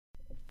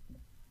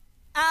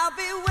I'll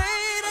be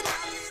waiting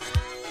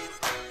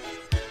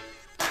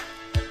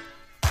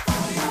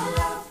for your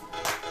love,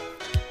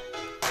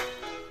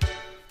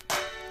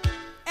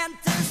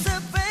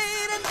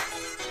 anticipating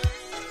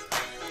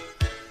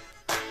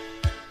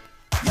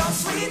your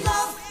sweet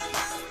love.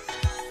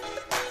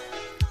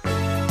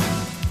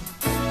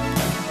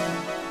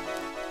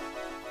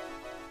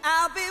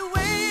 I'll be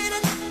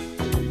waiting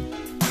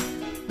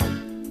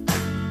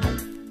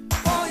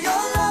for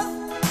your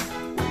love.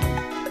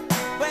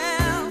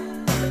 Well,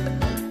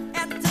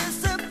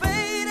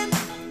 anticipating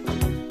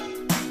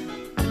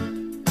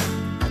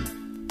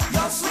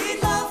your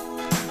sweet love.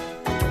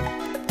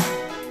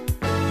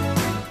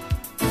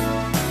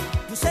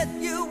 You said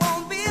you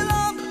won't be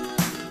long,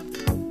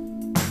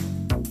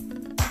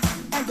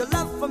 and your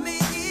love for me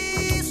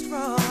is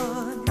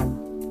strong.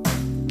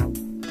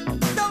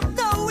 Don't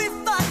know if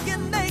I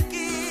can make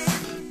it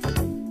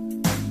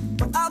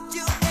without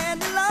you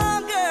any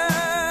longer.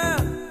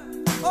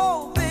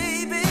 Oh,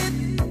 baby.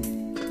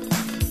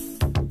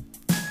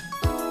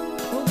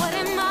 Well, what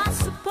am I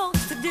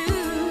supposed to do?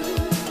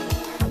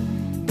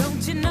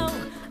 Don't you know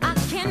I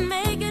can't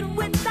make it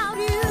without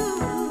you?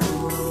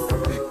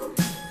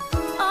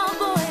 Oh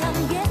boy, I'm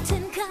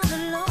getting kind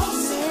of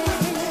lonely.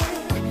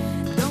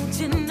 Don't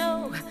you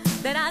know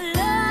that I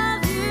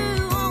love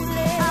you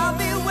only? I'll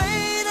be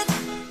waiting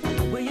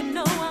Well, you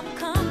know I'm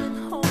coming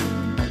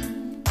home.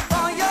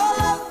 for your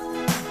love,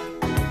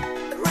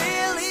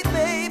 really,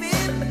 baby.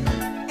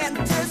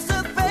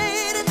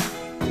 Anticipating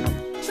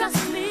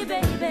Trust me,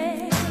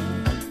 baby.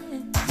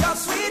 your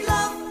sweet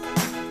love.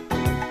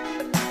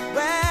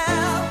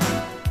 Well,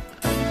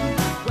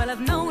 Well,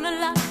 I've known a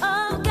lot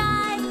of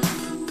guys,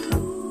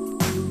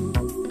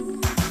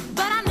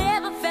 but I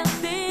never felt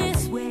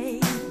this way.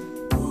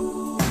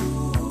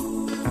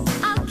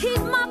 I'll keep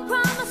my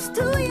promise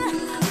to you.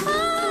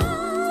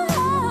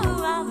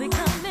 Oh, I'll be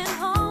coming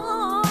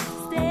home to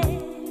stay.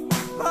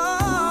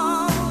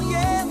 oh,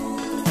 yeah.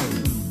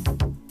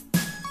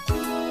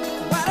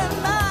 What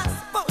am I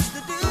supposed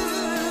to do?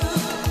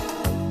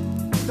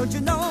 Don't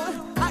you know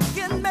I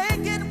can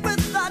make it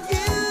without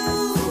you?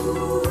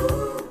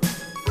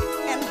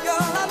 And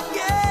girl, I'm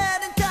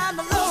getting kind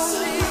of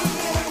lonely.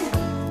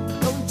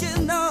 Don't you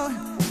know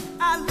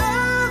I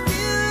love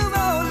you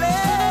only?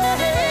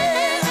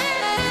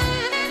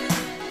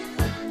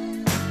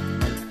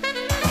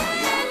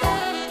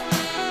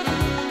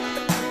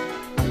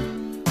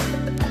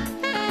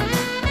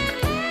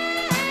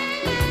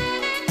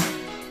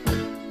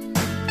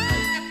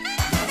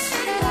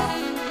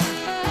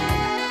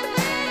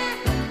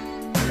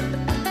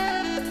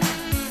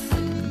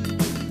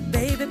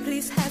 Baby,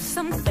 please have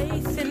some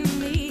faith in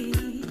me.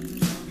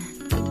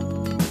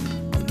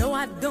 You know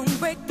I don't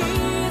break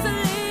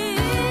easily,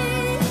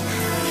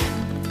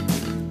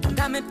 and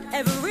I meant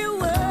every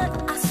word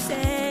I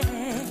said.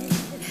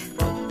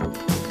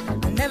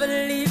 I'll never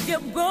leave you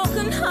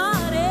broken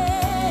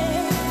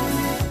hearted.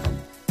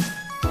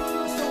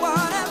 So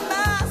what am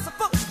I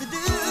supposed to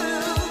do?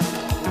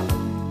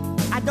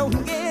 I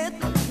don't get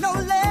no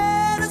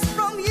letters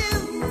from you.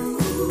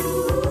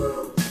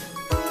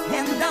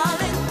 And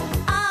darling,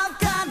 I'm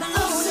kinda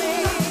lonely.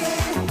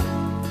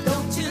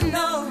 Don't you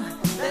know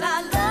that I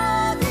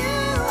love you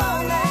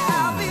only?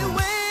 I'll be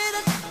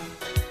waiting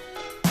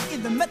in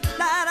the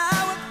midnight hour.